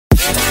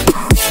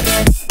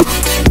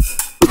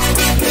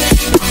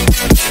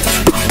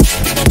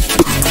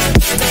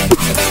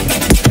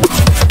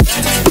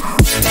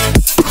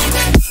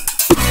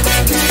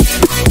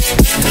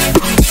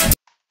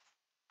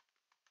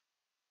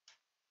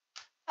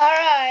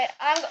Alright,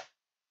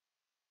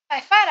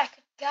 I thought I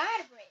could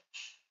guard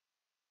bridge.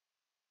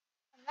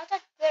 I'm not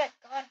that good at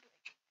guard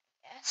bridge, I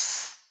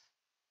guess.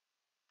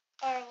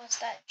 Or was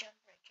that jump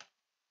bridge?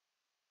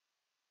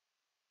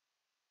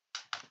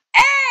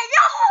 Hey,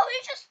 no!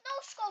 He just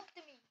no-scoped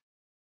me!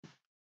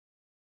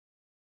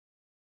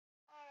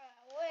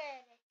 Alright, where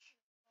did you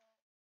go?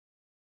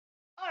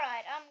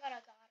 Alright, I'm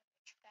gonna guard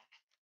bridge back.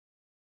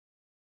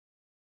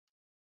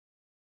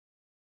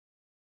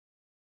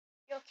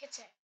 Yo,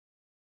 kitten.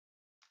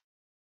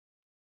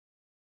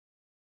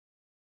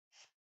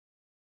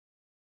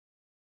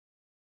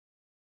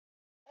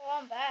 Oh,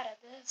 I'm bad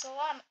at this. Oh,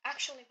 I'm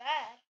actually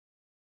bad.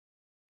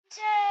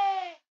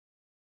 Yay!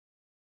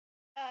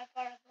 I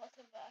gotta go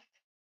to back.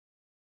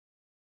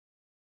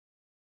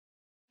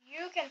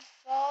 You can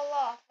fall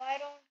off. I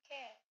don't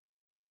care.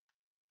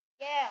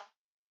 Yeah,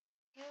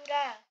 do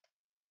that.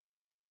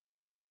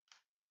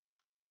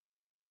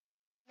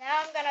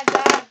 Now I'm gonna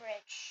guard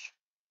bridge.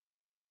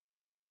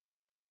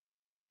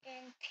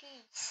 In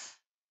peace.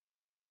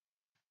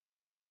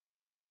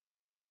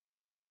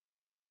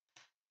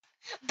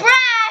 Bruh,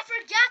 I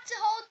forgot to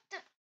hold the...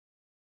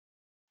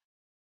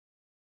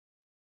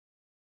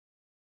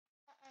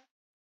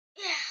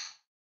 Yeah.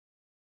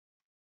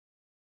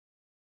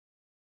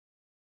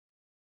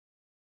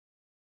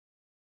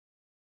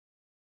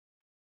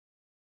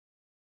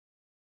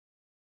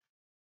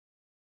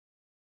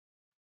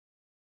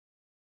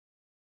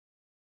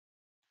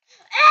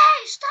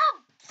 Hey,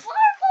 stop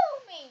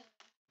fireballing me!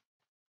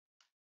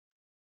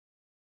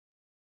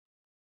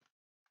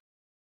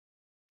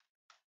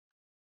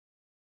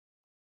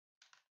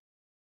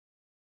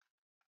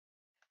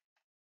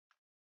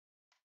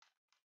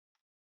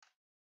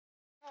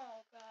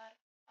 Oh god,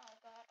 oh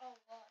god, oh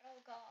god,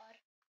 oh god.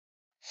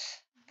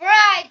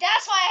 Bruh,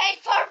 that's why I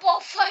hate fireball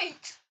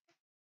fight!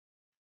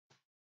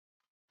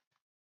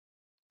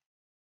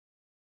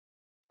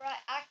 Bruh,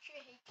 I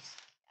actually hate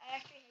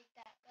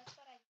that. That's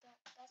what I don't,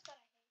 that's what I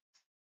hate.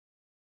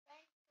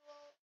 Right?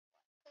 Well,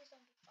 please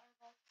don't be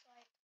fireball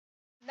fight.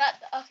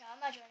 Okay,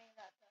 I'm not joining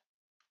that though.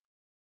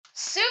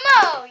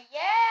 Sumo!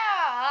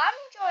 Yeah, I'm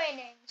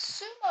joining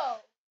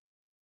sumo.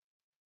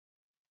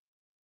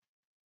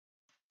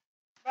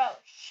 Bro,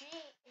 she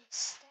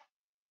is...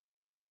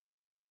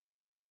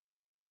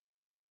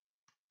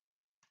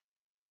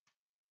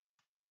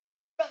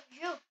 Bro,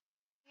 you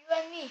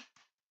and me.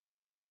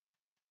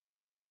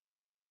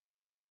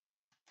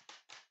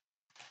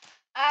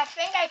 I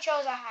think I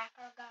chose a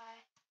hacker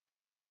guy.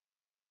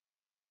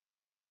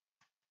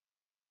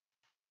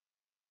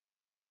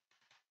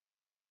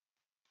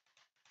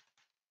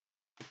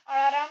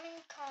 Alright, I'm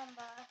in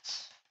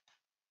combat.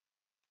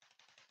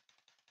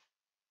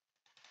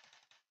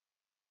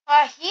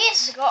 Okay,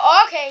 he's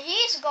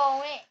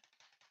going.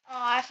 Oh,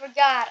 I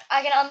forgot.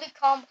 I can only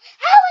combo.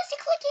 How is he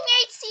clicking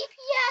 8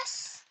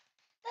 CPS?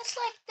 That's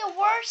like the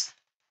worst.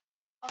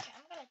 Okay,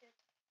 I'm gonna do it.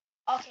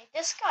 Okay,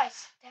 this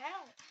guy's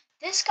down.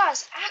 This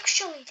guy's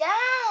actually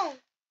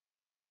down.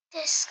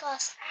 This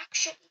guy's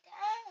actually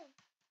down.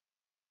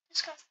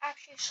 This guy's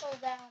actually so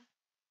down.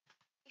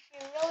 If he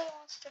really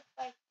wants to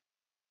fight.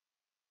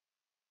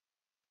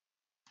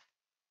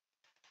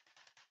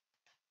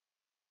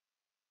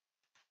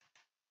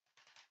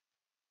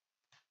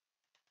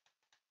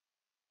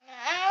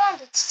 I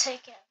wanted to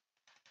take it.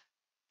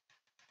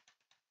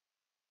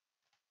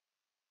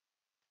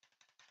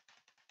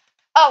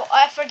 Oh,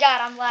 I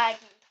forgot I'm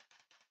laggy.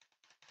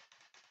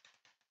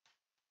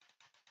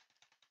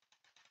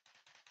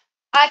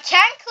 I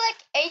can't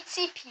click 8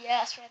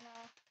 CPS right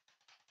now.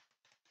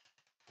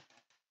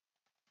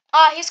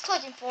 Ah, he's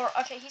clicking 4.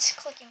 Okay, he's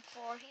clicking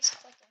 4. He's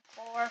clicking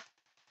 4.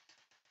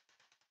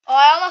 Oh,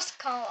 I almost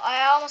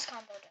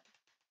comboed him.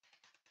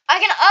 I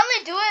can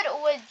only do it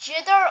with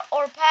jitter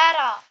or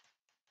para.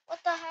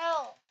 What the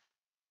hell?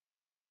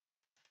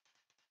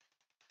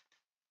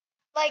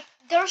 Like,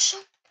 they're so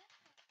bad.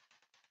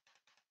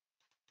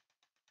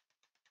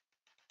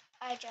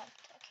 I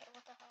jumped. Okay,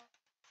 what the hell?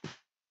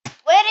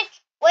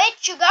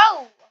 Where'd you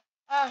go?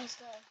 Oh, he's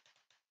dead.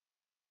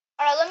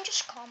 Alright, let me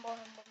just combo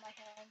him with my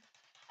hand.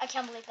 I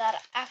can't believe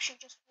that actually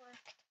just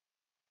worked.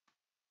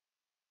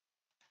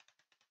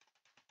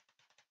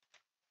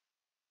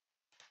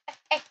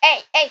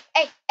 Hey,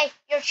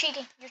 you're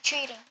cheating.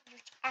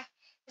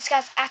 This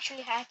guy's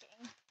actually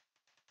hacking.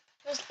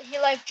 He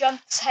like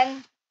jumped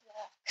 10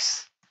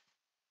 blocks.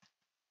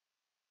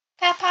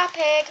 Peppa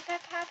Pig. Hey,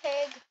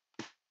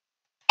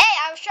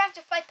 I was trying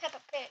to fight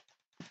Peppa Pig.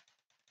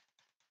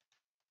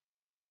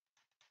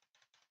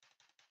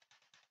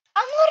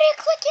 I'm literally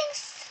clicking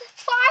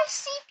 5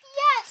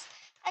 CPS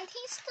and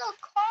he's still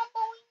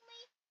comboing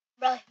me.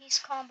 Bro, he's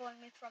comboing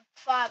me from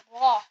 5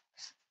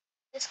 blocks.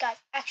 This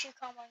guy's actually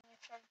comboing me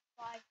from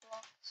 5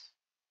 blocks.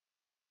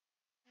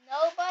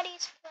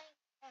 Nobody's playing.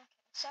 Okay,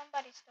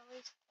 somebody's still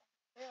playing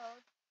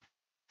build.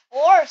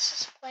 Or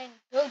is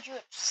playing build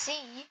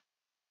UFC.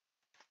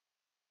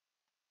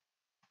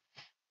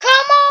 Come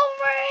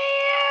over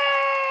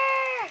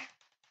here!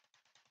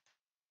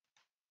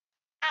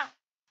 Ow.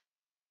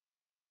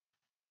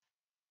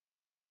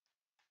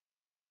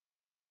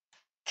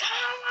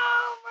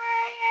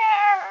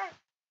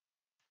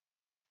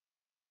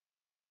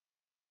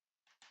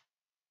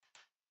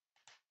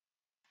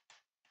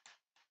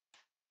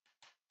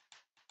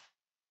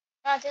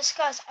 Now this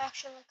guy's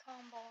actually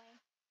comboing.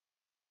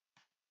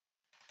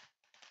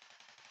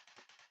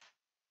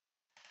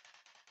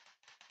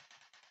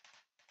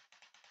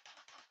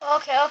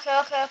 Okay.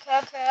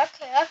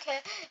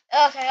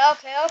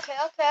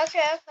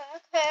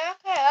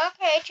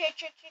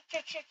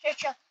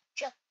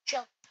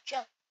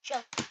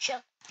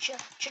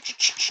 Chill.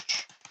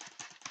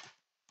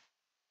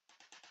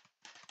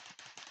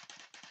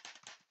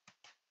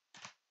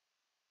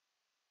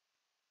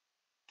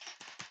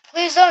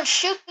 Please don't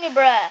shoot me,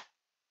 bruh.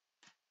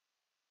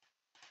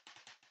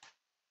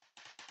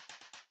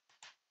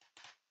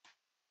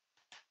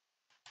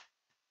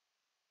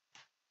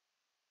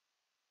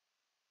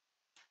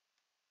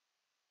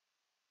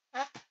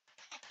 Huh?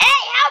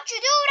 Hey, how'd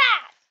you do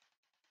that?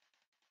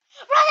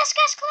 Bro, this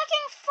guy's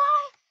clicking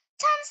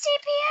 10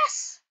 CPS.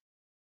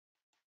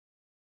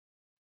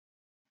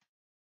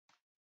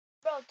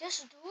 Bro, this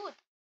dude,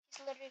 he's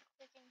literally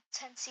clicking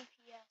 10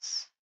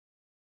 CPS.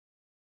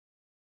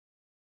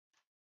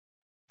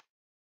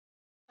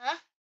 Huh?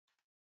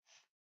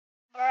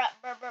 Bruh.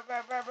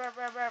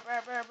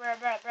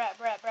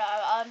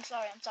 I'm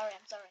sorry.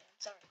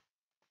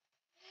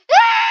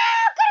 Ah,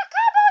 I'm gonna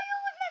combo you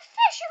with my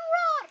fishing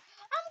rod.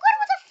 I'm good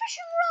with a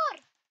fishing rod.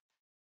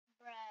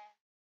 Bruh.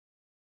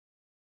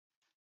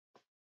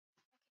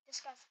 This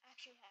guy's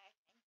actually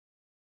hacking.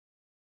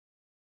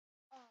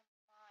 Oh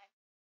my.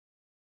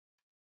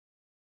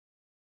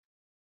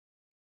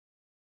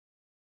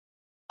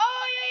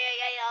 Oh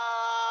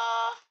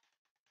yeah.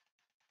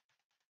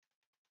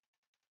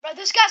 Bro,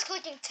 this guy's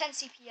clicking 10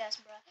 CPS,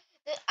 bro.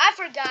 I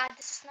forgot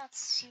this is not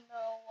sumo.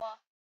 Oh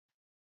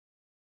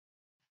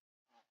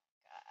my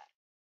god.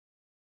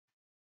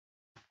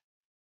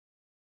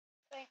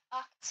 Playing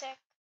octic.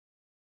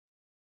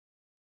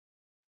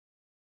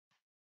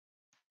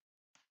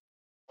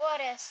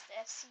 What is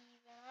this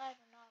even? I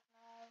do not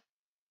know.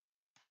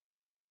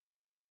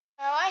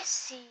 Oh, I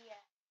see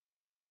it.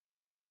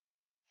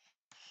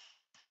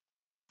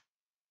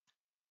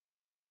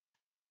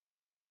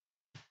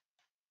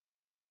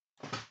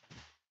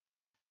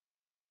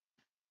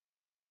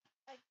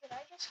 Like, did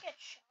I just get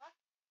shot?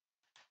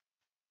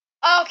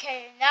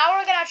 Okay, now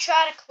we're gonna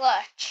try to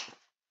clutch.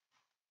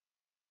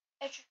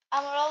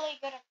 I'm really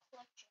good at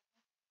clutching.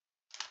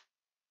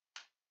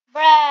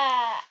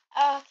 Bruh.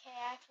 Okay,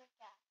 I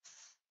forgot.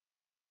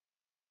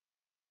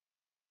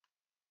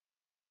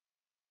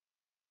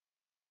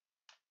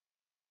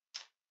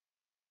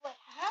 Wait,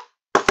 huh?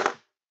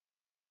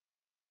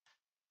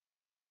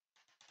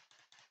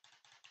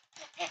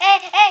 Hey!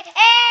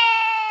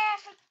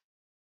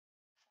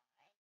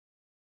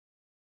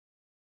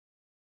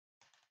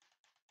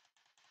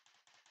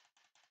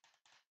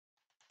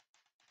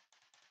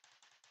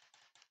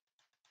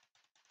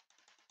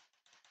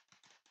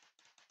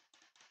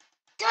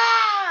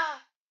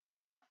 Duh!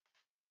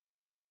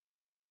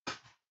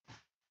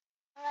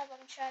 Alright, let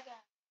me try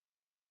again.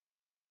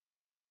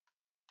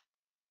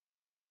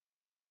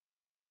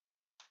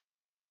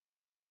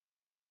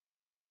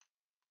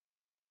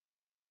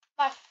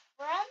 My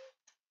friend?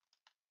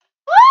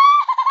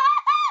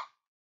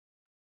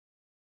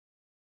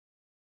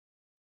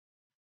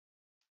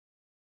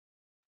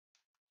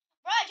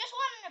 Bro, I just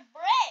went on a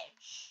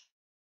bridge.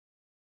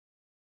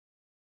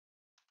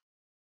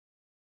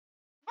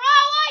 Bro,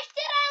 why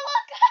did I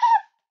look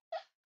up?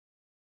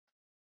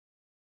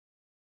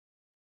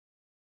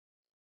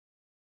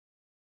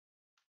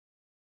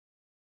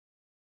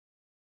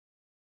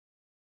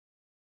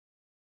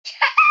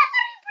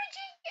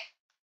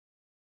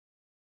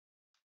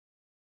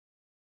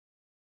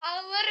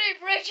 I'm literally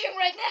bridging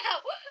right now.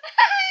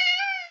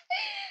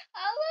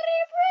 I'm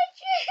literally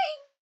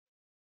bridging.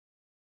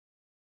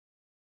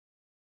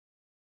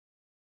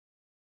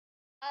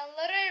 I'm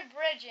literally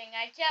bridging.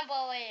 I can't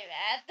believe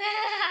it.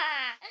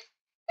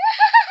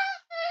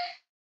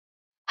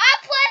 I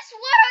plus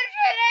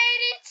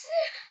 182.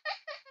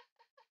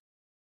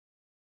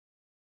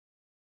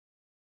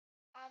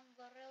 I'm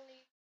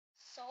literally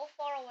so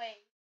far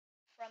away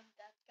from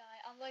that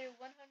guy. I'm literally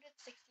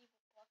 160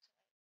 blocks away.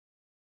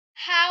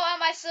 How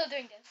am I still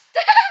doing this?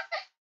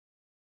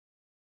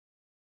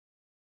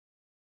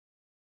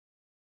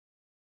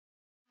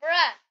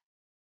 Bruh,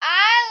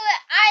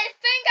 I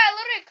think I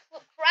literally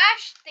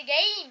crashed the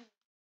game.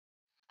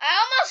 I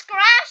almost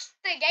crashed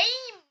the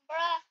game,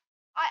 bruh.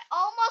 I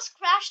almost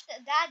crashed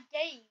that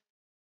game.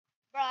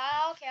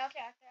 Bruh, okay.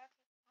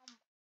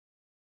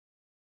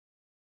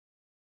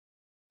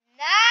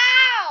 No,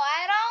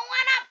 I don't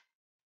wanna.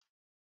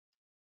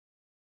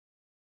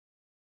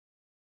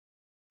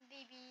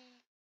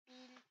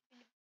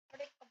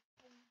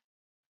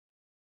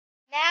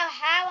 Now,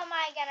 how am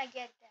I gonna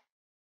get that?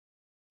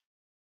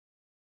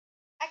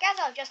 I guess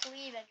I'll just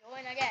leave and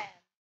join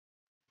again.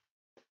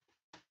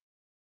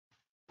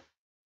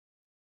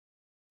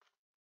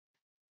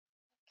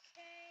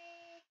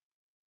 Okay.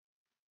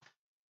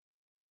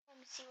 Let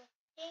me see what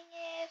the thing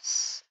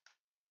is.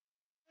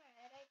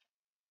 Alright,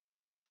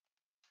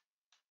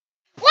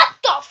 what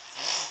the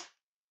f?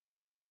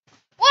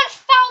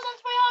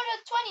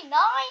 1,329?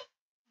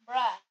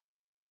 Bruh.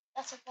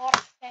 That's a lot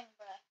of thing,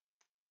 bruh.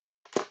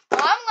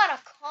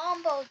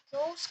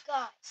 those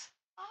guys.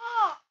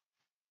 Ah!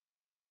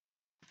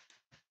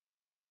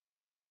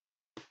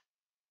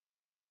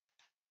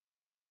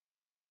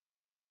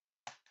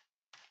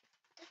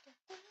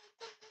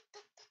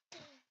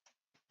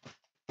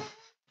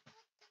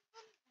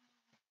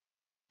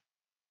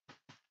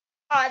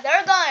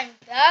 They're going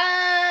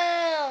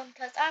down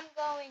because I'm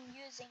going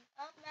using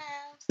a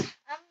mouse,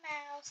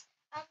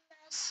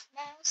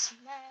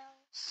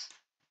 mouse.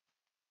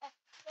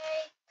 FA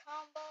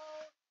combo.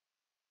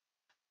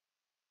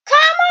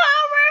 Come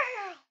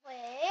over!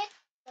 Wait,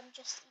 let me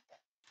just eat it.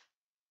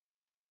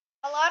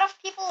 A lot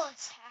of people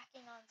is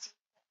hacking on Z.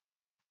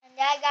 And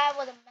that guy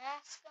with a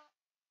mask on.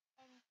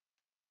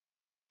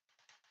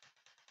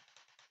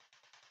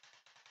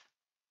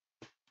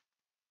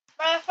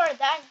 But for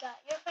that guy,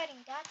 you're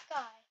fighting that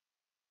guy.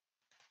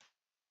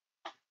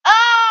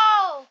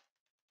 Oh!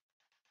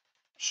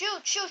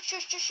 Shoot.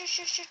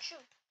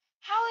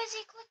 How is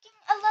he clicking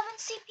 11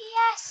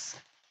 CPS?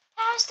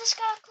 How is this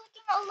guy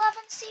clicking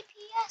 11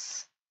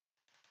 CPS?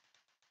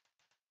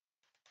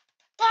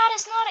 That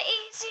is not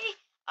easy.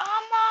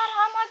 I'm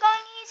not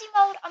going easy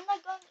mode. I'm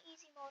not going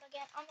easy mode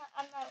again. I'm not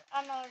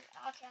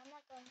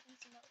going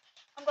easy mode.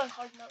 I'm going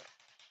hard mode.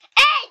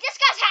 Hey, this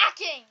guy's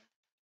hacking.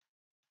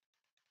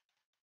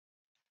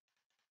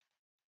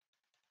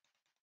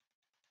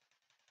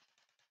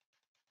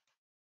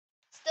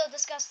 Still,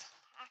 this guy's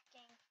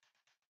hacking.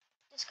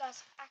 This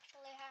guy's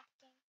actually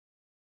hacking.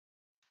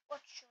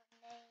 What's your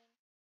name?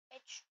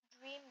 It's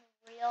Dream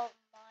Real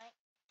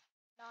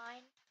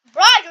 9.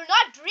 Bruh, you're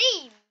not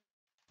Dream.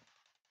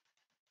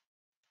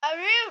 A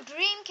real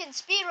Dream can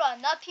speedrun,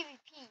 not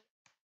PvP.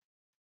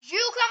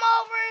 You come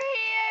over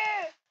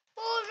here.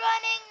 Who's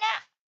running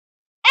now?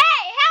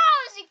 Hey,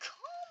 how is he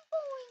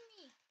comboing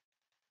me?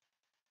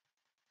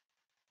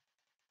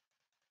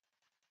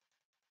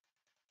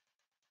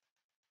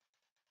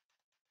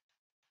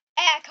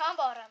 Hey, I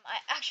comboed him. I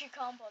actually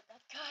comboed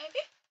that guy.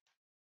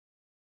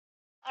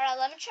 Alright,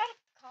 let me try to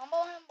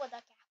combo him with a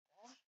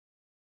apple.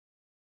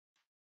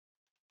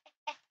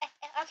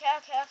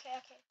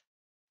 Okay.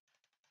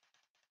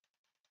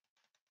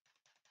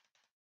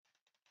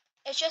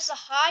 It's just a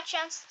high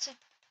chance to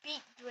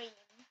beat Dream.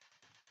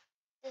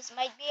 This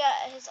might be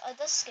his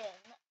other skin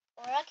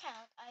or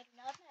account. I do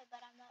not know,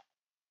 but I'm not.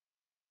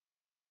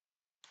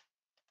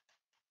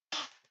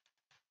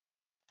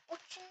 What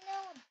you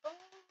know about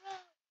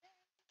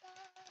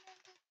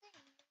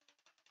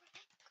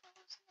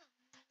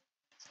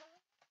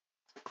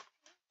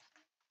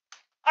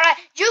Alright,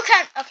 you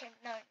can. Okay,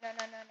 no. I'm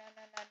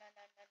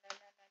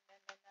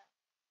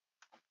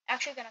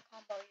actually gonna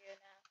combo you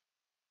now.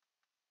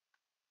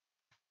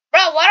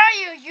 Bro, what are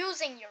you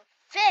using? Your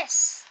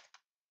fist?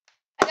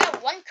 I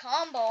got one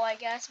combo, I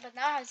guess, but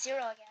now I have 0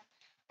 again.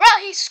 Bro,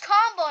 he's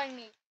comboing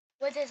me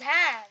with his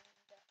hand.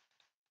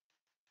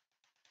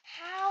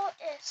 How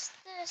is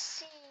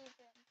this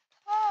even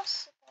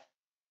possible?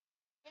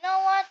 You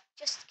know what?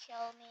 Just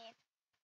kill me.